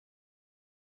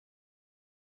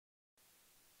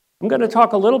I'm going to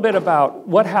talk a little bit about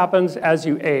what happens as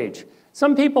you age.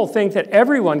 Some people think that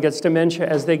everyone gets dementia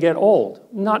as they get old.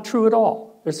 Not true at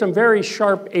all. There's some very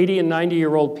sharp 80 and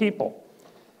 90-year-old people.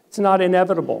 It's not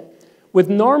inevitable. With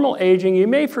normal aging, you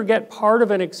may forget part of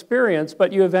an experience,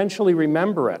 but you eventually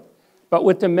remember it. But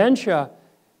with dementia,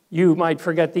 you might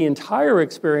forget the entire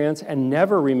experience and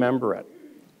never remember it.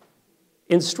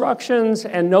 Instructions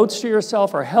and notes to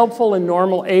yourself are helpful in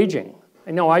normal aging.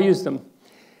 I know I use them.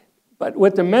 But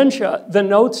with dementia, the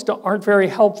notes aren't very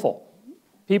helpful.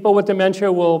 People with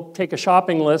dementia will take a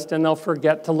shopping list and they'll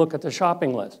forget to look at the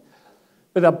shopping list.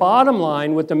 But the bottom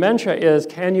line with dementia is,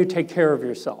 can you take care of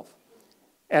yourself?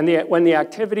 And when the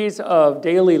activities of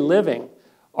daily living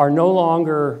are no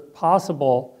longer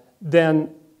possible,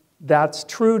 then that's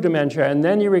true dementia. And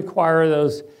then you require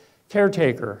those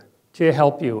caretaker to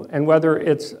help you. And whether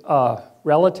it's a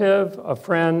relative, a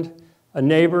friend, a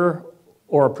neighbor,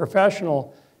 or a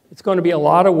professional, it's going to be a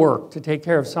lot of work to take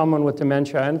care of someone with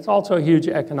dementia, and it's also a huge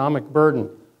economic burden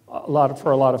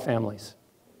for a lot of families.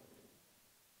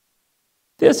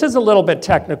 This is a little bit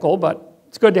technical, but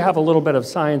it's good to have a little bit of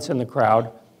science in the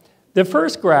crowd. The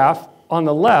first graph on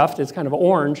the left, it's kind of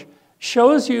orange,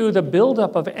 shows you the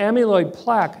buildup of amyloid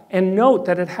plaque, and note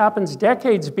that it happens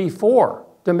decades before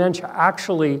dementia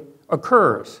actually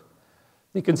occurs.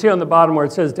 You can see on the bottom where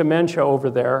it says dementia over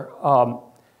there.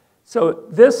 So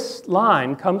this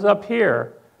line comes up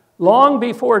here. Long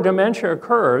before dementia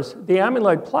occurs, the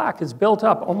amyloid plaque is built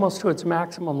up almost to its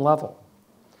maximum level.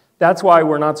 That's why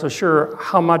we're not so sure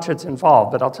how much it's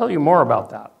involved, but I'll tell you more about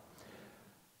that.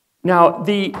 Now,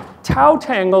 the tau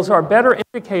tangles are a better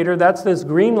indicator. That's this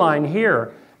green line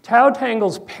here. Tau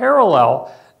tangles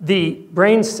parallel the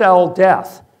brain cell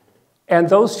death, and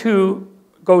those two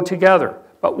go together.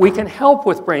 But we can help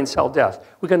with brain cell death.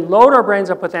 We can load our brains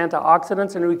up with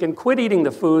antioxidants, and we can quit eating the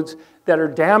foods that are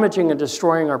damaging and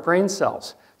destroying our brain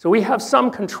cells. So we have some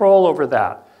control over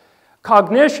that.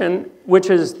 Cognition,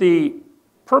 which is the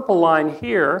purple line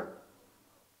here,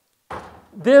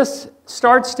 this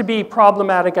starts to be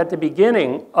problematic at the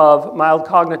beginning of mild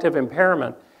cognitive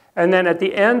impairment. And then at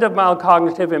the end of mild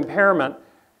cognitive impairment,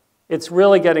 it's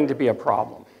really getting to be a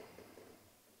problem.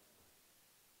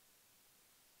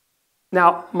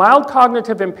 Now, mild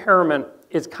cognitive impairment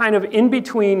is kind of in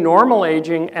between normal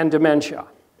aging and dementia.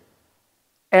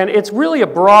 And it's really a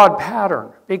broad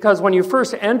pattern, because when you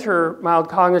first enter mild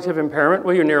cognitive impairment,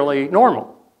 well, you're nearly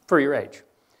normal for your age.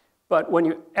 But when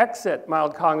you exit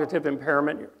mild cognitive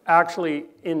impairment, you're actually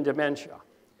in dementia.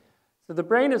 So the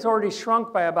brain has already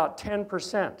shrunk by about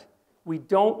 10%. We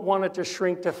don't want it to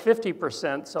shrink to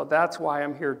 50%, so that's why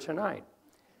I'm here tonight.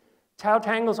 Tau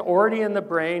tangles are already in the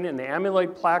brain, and the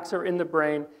amyloid plaques are in the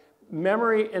brain.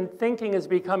 Memory and thinking is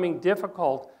becoming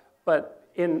difficult, but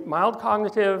in mild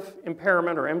cognitive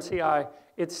impairment, or MCI,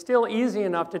 it's still easy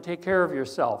enough to take care of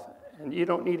yourself, and you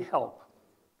don't need help.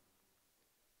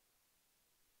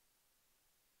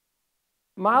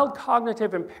 Mild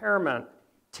cognitive impairment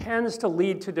tends to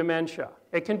lead to dementia.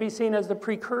 It can be seen as the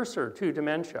precursor to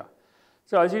dementia.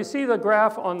 So as you see the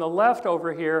graph on the left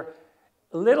over here,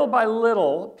 little by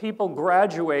little, people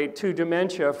graduate to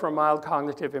dementia from mild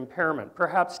cognitive impairment,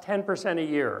 perhaps 10% a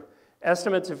year.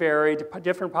 Estimates vary,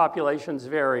 different populations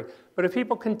vary. But if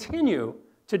people continue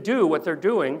to do what they're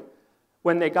doing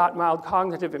when they got mild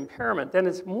cognitive impairment, then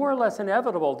it's more or less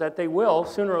inevitable that they will,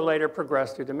 sooner or later,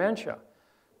 progress to dementia.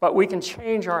 But we can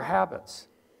change our habits.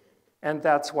 And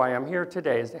that's why I'm here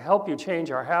today, is to help you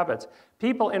change our habits.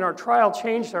 People in our trial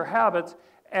changed their habits,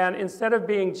 and instead of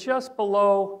being just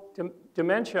below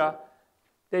dementia,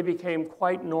 they became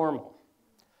quite normal.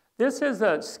 This is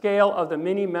a scale of the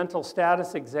mini mental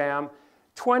status exam.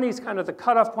 20 is kind of the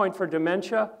cutoff point for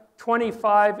dementia.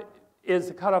 25 is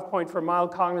the cutoff point for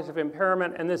mild cognitive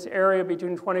impairment, and this area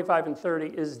between 25 and 30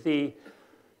 is the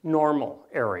normal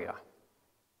area.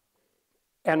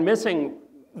 And missing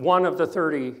one of the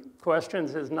 30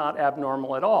 questions is not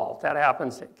abnormal at all. If that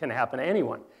happens, it can happen to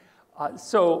anyone.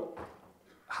 So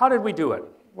how did we do it?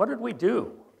 What did we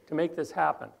do to make this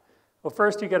happen? Well,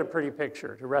 first you get a pretty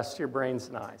picture to rest your brains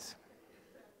and eyes.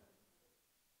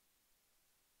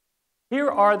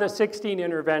 Here are the 16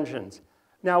 interventions.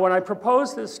 Now, when I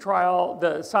proposed this trial,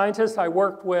 the scientists I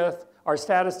worked with, our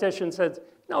statistician, said,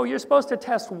 no, you're supposed to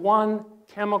test one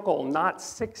chemical, not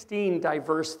 16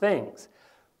 diverse things.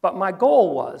 But my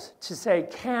goal was to say,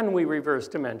 can we reverse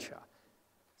dementia?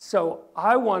 So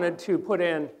I wanted to put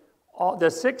in all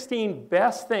the 16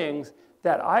 best things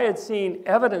that I had seen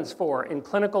evidence for in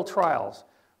clinical trials.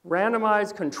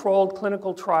 Randomized, controlled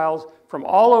clinical trials from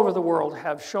all over the world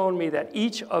have shown me that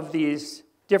each of these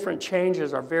different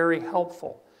changes are very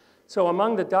helpful. So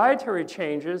among the dietary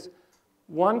changes,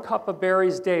 1 cup of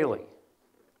berries daily.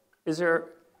 Is there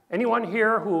anyone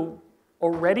here who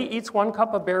already eats 1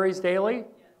 cup of berries daily? Yes.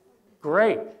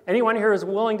 Great. Anyone here is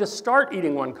willing to start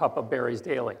eating 1 cup of berries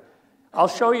daily? I'll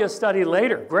show you a study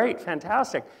later. Great,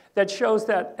 fantastic. That shows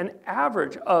that an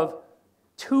average of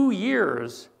 2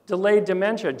 years delayed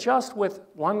dementia just with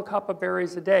 1 cup of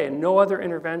berries a day and no other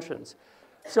interventions.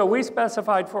 So we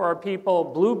specified for our people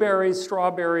blueberries,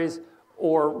 strawberries,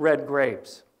 or red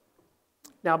grapes.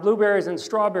 Now, blueberries and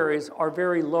strawberries are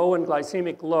very low in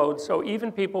glycemic load, so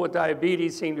even people with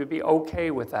diabetes seem to be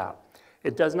okay with that.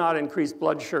 It does not increase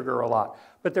blood sugar a lot,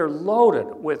 but they're loaded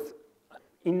with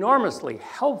enormously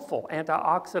helpful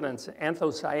antioxidants,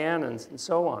 anthocyanins, and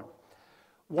so on.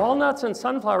 Walnuts and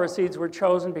sunflower seeds were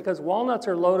chosen because walnuts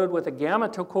are loaded with a gamma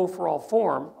tocopherol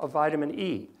form of vitamin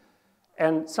E.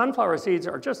 And sunflower seeds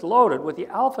are just loaded with the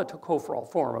alpha tocopherol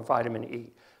form of vitamin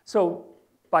E. So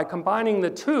by combining the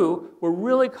two, we're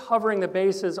really covering the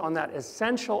bases on that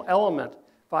essential element,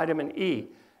 vitamin E.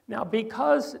 Now,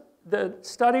 because the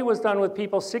study was done with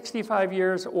people 65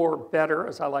 years or better,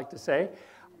 as I like to say,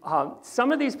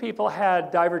 some of these people had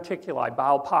diverticuli,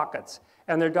 bowel pockets,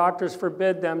 and their doctors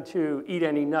forbid them to eat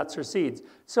any nuts or seeds.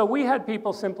 So we had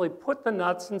people simply put the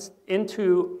nuts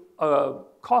into a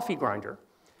coffee grinder,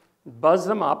 buzz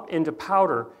them up into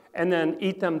powder, and then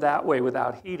eat them that way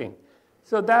without heating.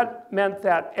 So that meant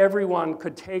that everyone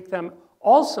could take them.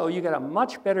 Also, you get a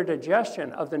much better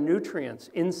digestion of the nutrients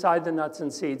inside the nuts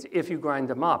and seeds if you grind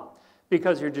them up,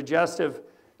 because your digestive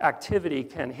activity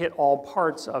can hit all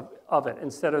parts of it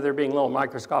instead of there being little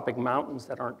microscopic mountains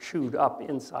that aren't chewed up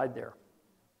inside there.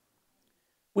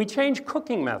 We changed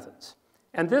cooking methods,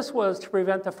 and this was to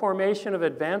prevent the formation of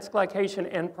advanced glycation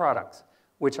end products,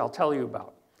 which I'll tell you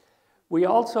about. We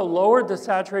also lowered the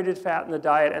saturated fat in the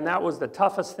diet, and that was the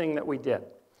toughest thing that we did.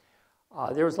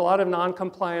 There was a lot of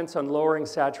non-compliance on lowering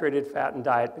saturated fat in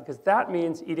diet because that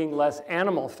means eating less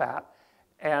animal fat.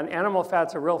 And animal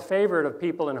fat's a real favorite of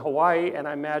people in Hawaii, and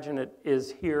I imagine it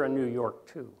is here in New York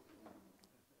too.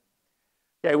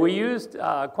 Okay, we used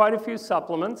quite a few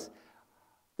supplements.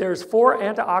 There's 4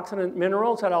 antioxidant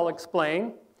minerals that I'll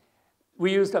explain.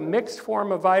 We used a mixed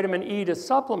form of vitamin E to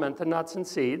supplement the nuts and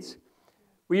seeds.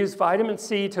 We use vitamin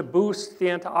C to boost the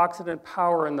antioxidant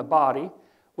power in the body.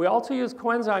 We also use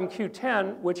coenzyme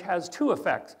Q10, which has 2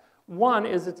 effects. One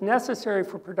is it's necessary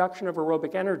for production of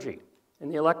aerobic energy in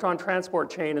the electron transport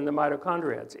chain in the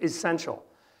mitochondria. It's essential.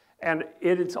 And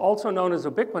it's also known as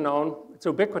ubiquinone. It's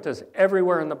ubiquitous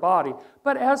everywhere in the body.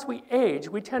 But as we age,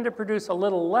 we tend to produce a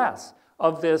little less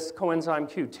of this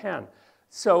coenzyme Q10.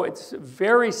 So it's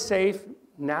very safe,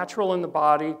 natural in the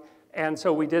body, and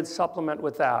so we did supplement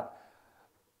with that.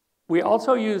 We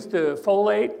also used the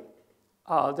folate,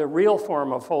 the real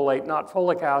form of folate, not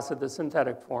folic acid, the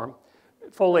synthetic form.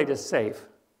 Folate is safe.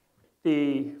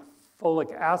 The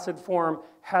folic acid form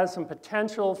has some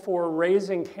potential for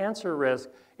raising cancer risk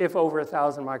if over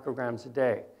 1,000 micrograms a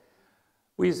day.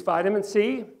 We used vitamin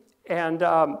C and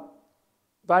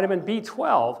vitamin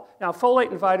B12. Now,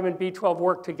 folate and vitamin B12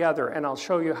 work together, and I'll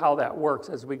show you how that works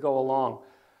as we go along.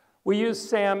 We use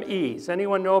SAMe.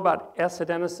 Anyone know about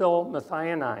S-adenosyl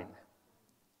methionine?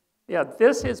 Yeah,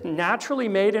 this is naturally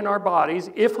made in our bodies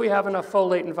if we have enough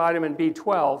folate and vitamin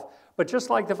B12, but just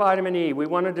like the vitamin E, we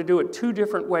wanted to do it 2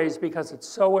 different ways because it's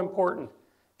so important.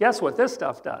 Guess what this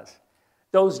stuff does?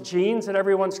 Those genes that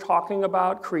everyone's talking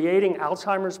about, creating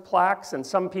Alzheimer's plaques, and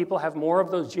some people have more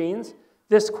of those genes,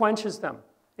 this quenches them.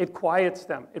 It quiets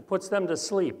them. It puts them to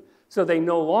sleep. So they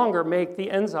no longer make the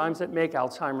enzymes that make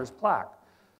Alzheimer's plaque.